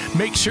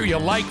 Make sure you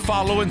like,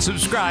 follow, and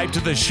subscribe to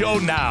the show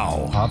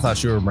now. I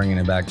thought you were bringing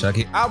it back,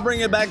 Chucky. I'll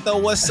bring it back, though.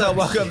 What's up?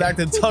 Welcome back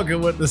to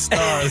Toking with the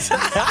Stars.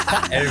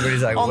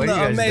 Everybody's like, what are you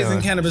guys amazing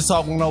doing? Cannabis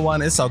Talk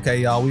 101. It's okay,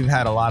 y'all. We've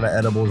had a lot of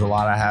edibles, a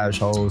lot of hash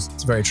holes.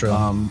 It's very true.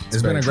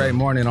 It's been a great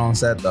morning on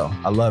set, though.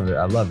 I love it.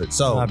 I love it.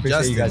 So, I appreciate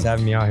Justin, you guys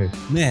having me out here.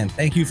 Man,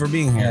 thank you for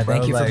being here, bro.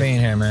 Thank you for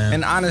being here, man.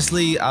 And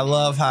honestly, I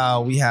love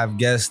how we have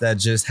guests that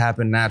just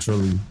happen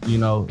naturally. You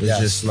know, it's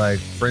just like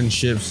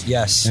friendships.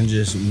 Yes. And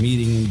just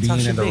meeting and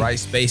being in the right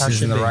spaces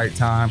in the right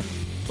time.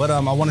 But I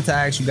wanted to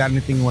ask you, got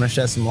anything you want to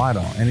shed some light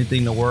on?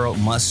 Anything the world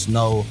must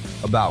know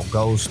about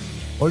Ghost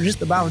or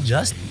just about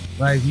Justin?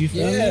 Like, you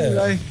feel me?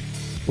 Like,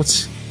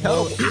 what's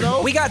help? You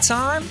know? We got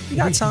time. We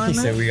got time, He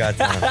man. said we got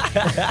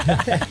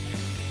time.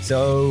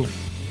 So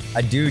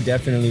I do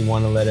definitely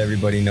want to let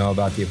everybody know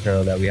about the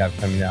apparel that we have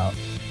coming out.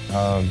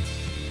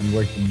 We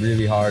worked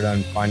really hard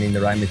on finding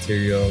the right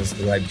materials,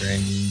 the right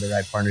branding, the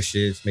right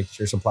partnerships, making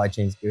sure supply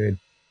chain's good.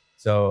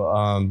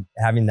 So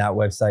having that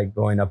website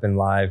going up and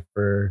live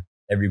for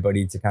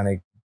everybody to kind of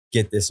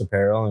get this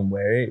apparel and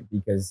wear it,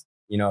 because,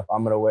 you know, if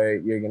I'm going to wear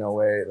it, you're going to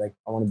wear it. Like,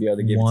 I want to be able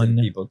to give it to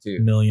the people too.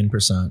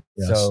 1,000,000%.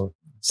 Yes. So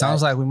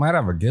sounds like we might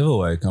have a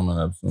giveaway coming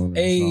up soon.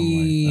 Hey.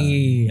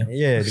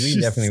 yeah, we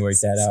definitely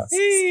worked that out.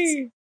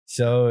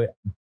 So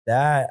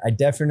that I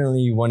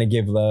definitely want to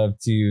give love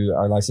to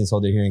our license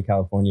holder here in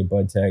California,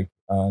 Bud Tech.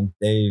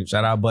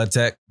 Shout out Bud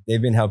Tech.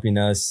 They've been helping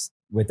us.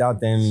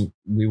 Without them,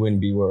 we wouldn't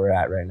be where we're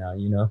at right now,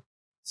 you know?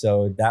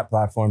 So that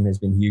platform has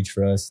been huge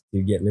for us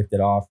to get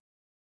lifted off.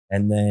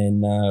 And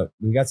then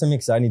we got some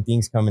exciting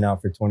things coming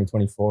out for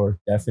 2024.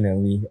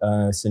 Definitely.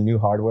 Some new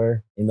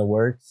hardware in the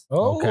works.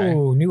 Oh, okay.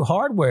 New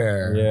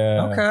hardware.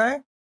 Yeah. Okay.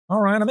 All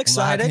right. I'm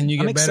excited. Can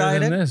you get better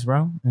than this,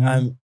 bro?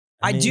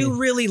 I do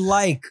really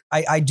like,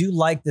 I do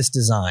like this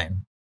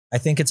design. I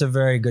think it's a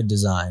very good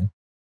design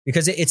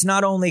because it's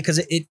not only because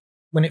it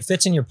when it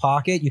fits in your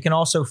pocket, you can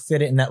also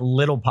fit it in that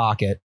little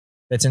pocket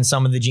that's in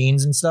some of the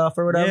jeans and stuff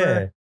or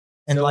whatever. Yeah.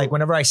 And so, like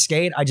whenever I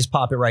skate, I just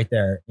pop it right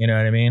there. You know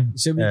what I mean?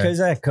 So because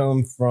I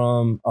come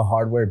from a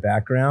hardware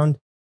background,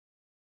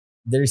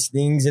 there's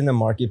things in the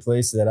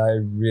marketplace that I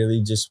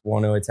really just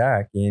want to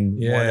attack. And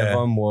one of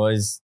them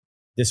was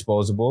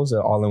disposables,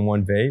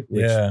 all-in-one vape,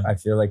 which I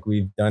feel like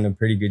we've done a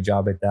pretty good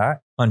job at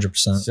that.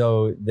 100%.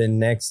 So the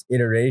next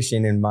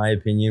iteration, in my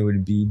opinion,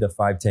 would be the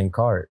 510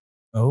 cart.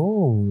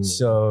 Oh.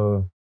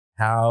 So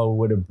how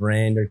would a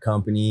brand or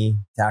company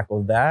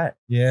tackle that?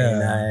 Yeah.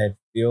 And I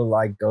feel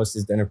like Ghost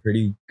has done a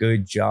pretty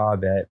good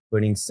job at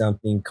putting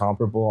something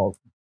comparable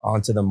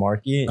onto the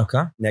market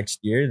next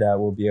year that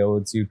will be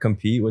able to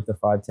compete with the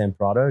 510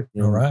 product.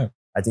 And all right.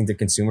 I think the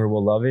consumer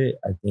will love it.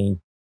 I think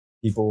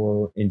people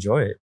will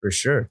enjoy it for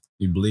sure.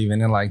 You believe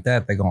in it like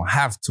that, they're going to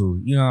have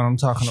to. You know what I'm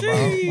talking about?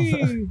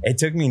 It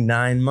took me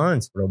 9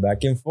 months, bro, back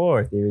and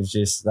forth. It was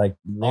just like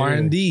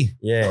R&D.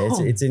 Yeah,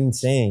 it's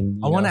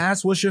insane. I want to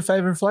ask, what's your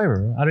favorite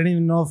flavor? I didn't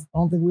even know I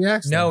don't think we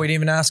asked. No, we didn't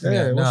even ask him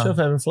yet. What's your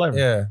favorite flavor?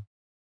 Yeah.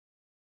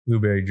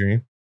 Blueberry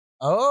Dream.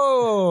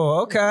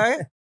 Oh, okay.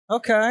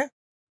 Okay.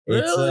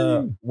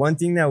 It's one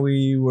thing that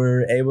we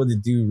were able to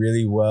do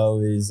really well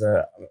is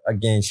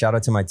again, shout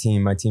out to my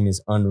team. My team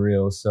is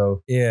unreal.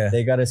 So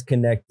they got us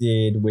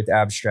connected with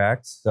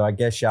Abstracts. So I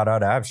guess shout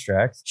out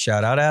Abstracts.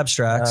 Shout out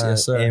Abstracts,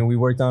 yes sir. And we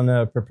worked on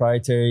a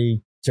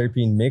proprietary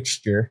terpene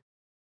mixture.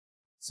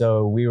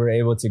 So we were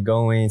able to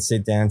go in,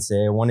 sit down,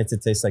 say, I want it to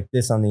taste like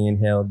this on the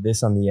inhale,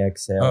 this on the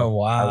exhale. Oh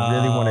wow! I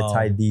really want to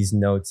tie these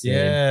notes in.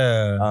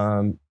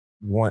 Yeah.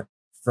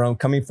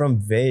 Coming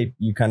from vape,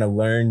 you kind of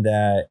learn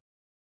that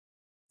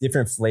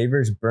different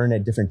flavors burn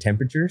at different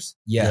temperatures.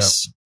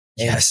 Yes.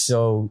 Yep. And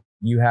so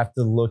you have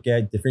to look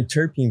at different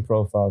terpene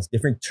profiles.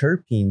 Different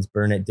terpenes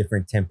burn at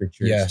different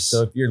temperatures. Yes.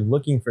 So if you're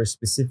looking for a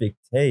specific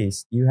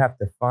taste, you have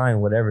to find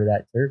whatever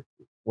that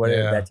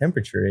that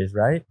temperature is,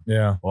 right?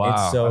 Yeah.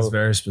 Wow. So that's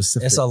very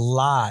specific. It's a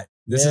lot.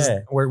 This is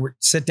we're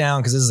sit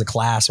down because this is a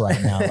class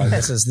right now. Like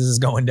this is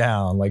going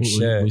down. Like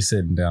shit. We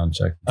sitting down,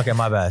 check. Okay,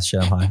 my bad.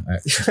 Shit, I'm high. All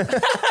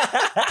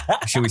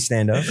right. Should we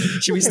stand up?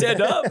 Should we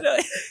stand up?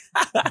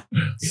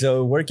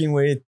 So working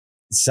with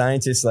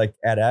scientists like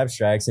at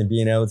Abstracts and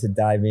being able to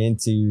dive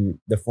into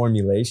the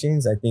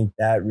formulations, I think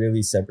that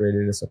really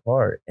separated us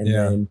apart. And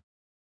then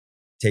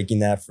taking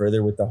that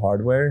further with the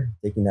hardware,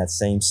 taking that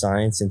same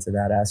science into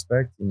that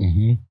aspect.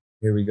 And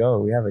here we go.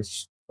 We have a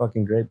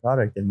fucking great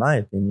product, in my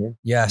opinion.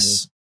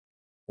 Yes.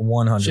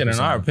 100%. Shit, in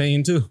our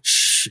opinion, too.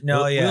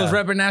 No, we was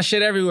repping that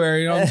shit everywhere.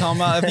 You know what I'm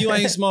talking about? If you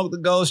ain't smoked the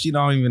Ghost, you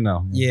don't even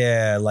know.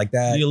 Yeah, like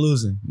that. You're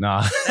losing.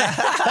 Nah.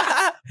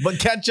 But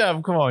catch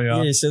up. Come on,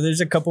 y'all. Yeah, so there's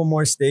a couple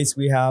more states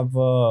we have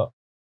on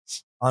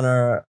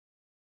our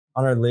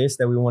list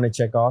that we want to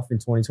check off in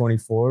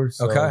 2024.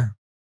 So okay.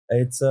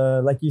 It's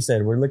like you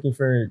said, we're looking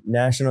for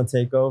national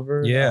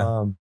takeover.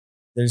 Yeah.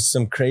 There's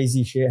some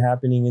crazy shit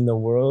happening in the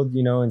world,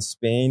 you know, in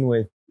Spain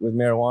with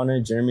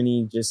marijuana.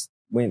 Germany just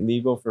went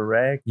legal for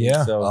rec.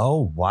 Yeah. So,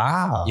 oh,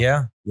 wow.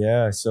 Yeah.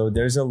 Yeah. So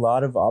there's a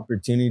lot of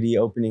opportunity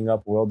opening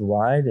up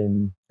worldwide.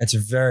 And it's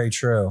very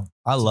true.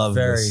 I love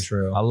very this.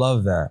 True. I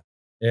love that.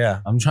 Yeah.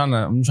 I'm trying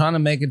to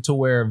make it to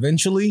where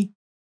eventually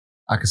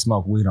I can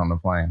smoke weed on the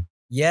plane.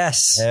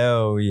 Yes.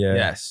 Hell yeah.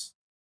 Yes.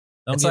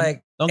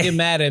 Don't get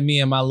mad at me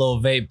and my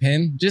little vape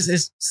pen. Let's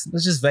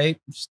just vape.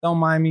 Just don't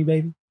mind me,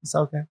 baby. It's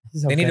okay.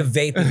 They need a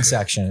vaping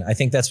section. I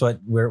think that's what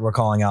we're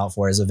calling out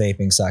for, is a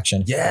vaping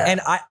section. Yeah.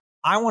 And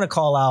I want to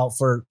call out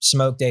for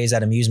smoke days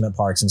at amusement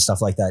parks and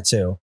stuff like that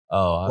too.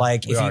 Oh,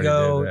 like if you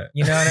go,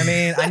 you know what I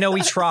mean? I know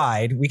we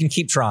tried. We can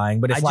keep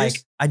trying, but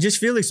I just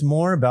feel it's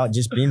more about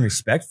just being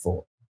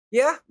respectful.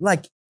 Yeah.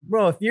 Like,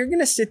 bro, if you're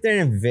gonna sit there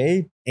and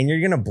vape and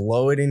you're gonna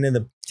blow it into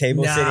the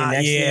table sitting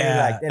next to you,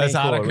 like that's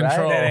out of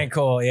control. Right? That ain't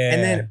cool. Yeah.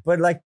 And then, but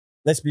like,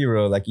 let's be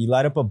real. Like, you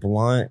light up a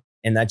blunt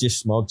and that just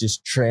smoke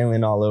just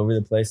trailing all over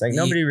the place. Like,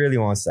 nobody really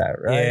wants that,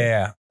 right?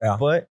 Yeah.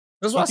 But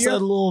that's why I said a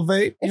little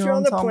vape. If you're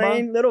on the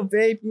plane, little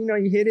vape, you know,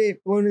 you hit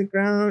it, blow to the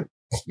ground.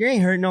 You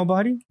ain't hurt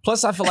nobody.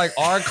 Plus, I feel like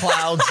our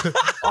clouds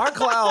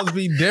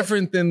be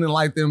different than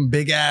like them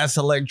big ass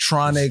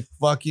electronic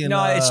fucking.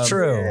 No, it's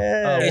true.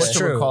 It's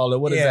true. Call it.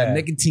 What is that?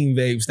 Nicotine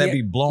vapes that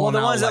be blowing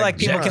out. Well, the ones that like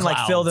people can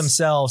like fill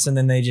themselves and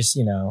then they just,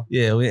 you know.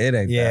 Yeah, it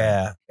ain't.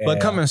 Yeah.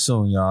 But coming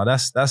soon, y'all.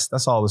 That's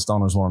all the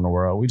stoners want in the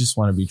world. We just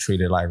want to be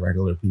treated like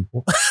regular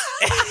people.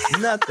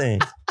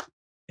 Nothing.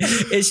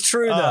 It's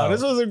true though.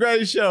 This was a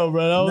great show,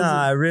 bro.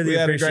 I really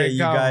appreciate you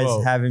guys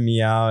having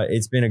me out.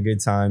 It's been a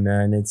good time,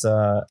 man. It's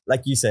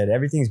like you said,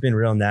 everything's been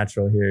real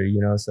natural here,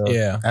 you know. So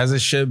yeah, as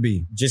it should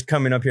be. Just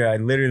coming up here, I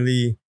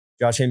literally,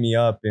 Josh hit me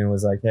up and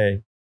was like,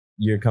 "Hey,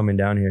 you're coming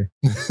down here.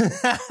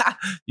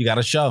 You got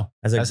a show."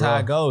 I was like, that's how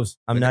it goes.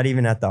 I'm not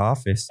even at the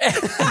office.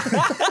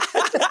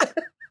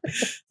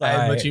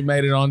 But you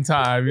made it on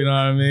time. You know what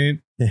I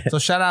mean? So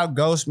shout out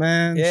Ghost,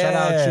 man. Yeah.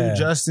 Shout out you,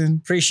 Justin.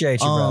 Appreciate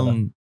you,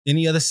 brother.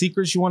 Any other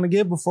secrets you want to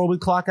give before we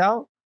clock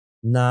out?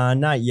 Nah,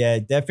 not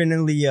yet.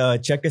 Definitely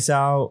check us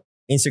out.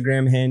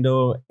 Instagram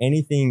handle,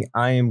 anything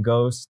I am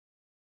Ghost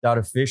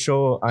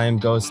 .official. I am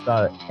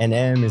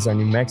Ghost.nm is our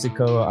New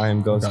Mexico. I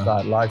am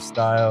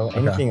Ghost.lifestyle.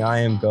 Anything I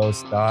am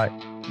Ghost.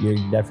 You're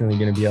definitely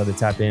going to be able to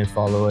tap in,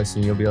 follow us,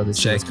 and you'll be able to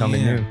see what's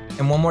coming new.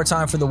 And one more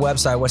time for the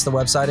website. What's the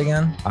website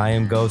again?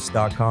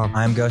 IamGhost.com.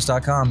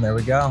 IamGhost.com. There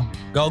we go.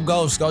 Go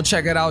Ghost. Go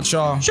check it out,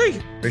 y'all.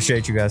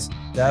 Appreciate you guys.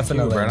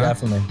 Definitely.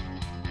 Definitely.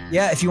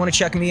 Yeah, if you want to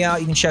check me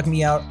out, you can check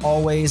me out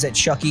always at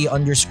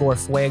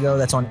Chucky_Fuego.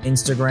 That's on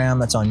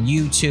Instagram. That's on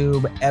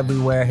YouTube.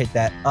 Everywhere. Hit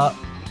that up.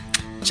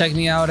 Check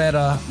me out at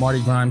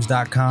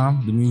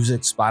MartyGrimes.com. The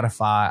music,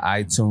 Spotify,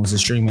 iTunes,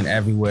 is streaming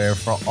everywhere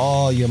for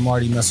all your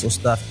Marty Missile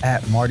stuff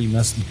at the Marty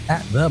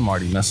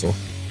Missile.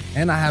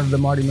 And I have the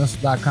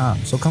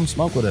MartyMissile.com. So come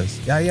smoke with us.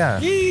 Yeah.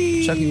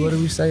 Yee. Chucky, what do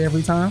we say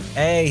every time?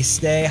 Hey,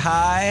 stay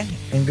high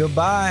and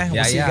goodbye.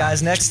 We'll see you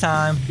guys next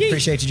time.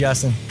 Appreciate you,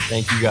 Justin.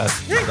 Thank you, guys.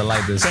 I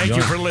like this. Thank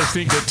you for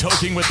listening to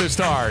Toking with the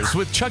Stars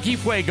with Chucky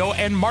Fuego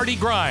and Marty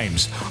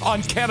Grimes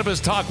on Cannabis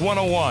Talk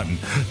 101,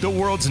 the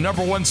world's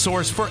 #1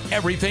 source for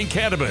everything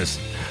cannabis.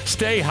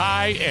 Stay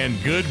high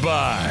and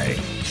goodbye.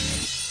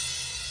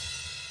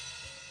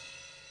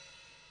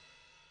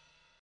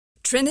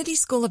 Trinity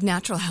School of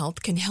Natural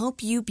Health can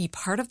help you be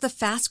part of the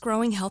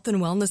fast-growing health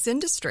and wellness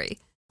industry.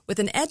 With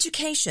an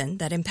education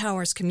that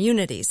empowers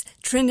communities,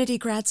 Trinity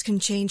grads can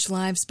change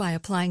lives by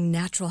applying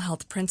natural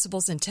health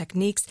principles and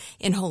techniques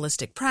in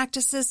holistic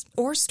practices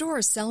or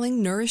stores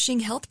selling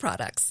nourishing health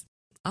products.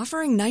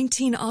 Offering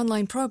 19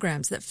 online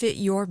programs that fit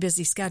your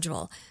busy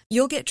schedule,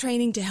 you'll get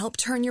training to help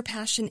turn your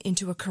passion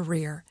into a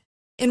career.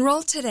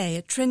 Enroll today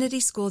at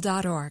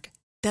trinityschool.org.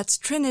 That's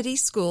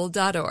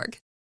trinityschool.org.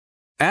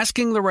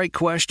 Asking the right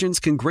questions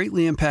can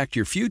greatly impact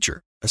your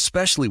future,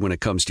 especially when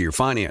it comes to your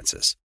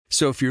finances.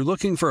 So if you're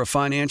looking for a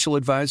financial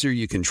advisor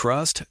you can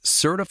trust,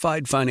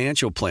 certified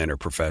financial planner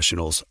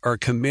professionals are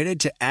committed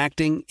to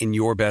acting in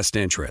your best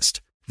interest.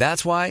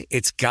 That's why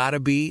it's got to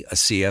be a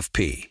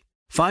CFP.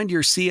 Find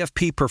your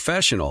CFP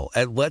professional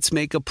at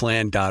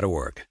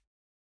letsmakeaplan.org.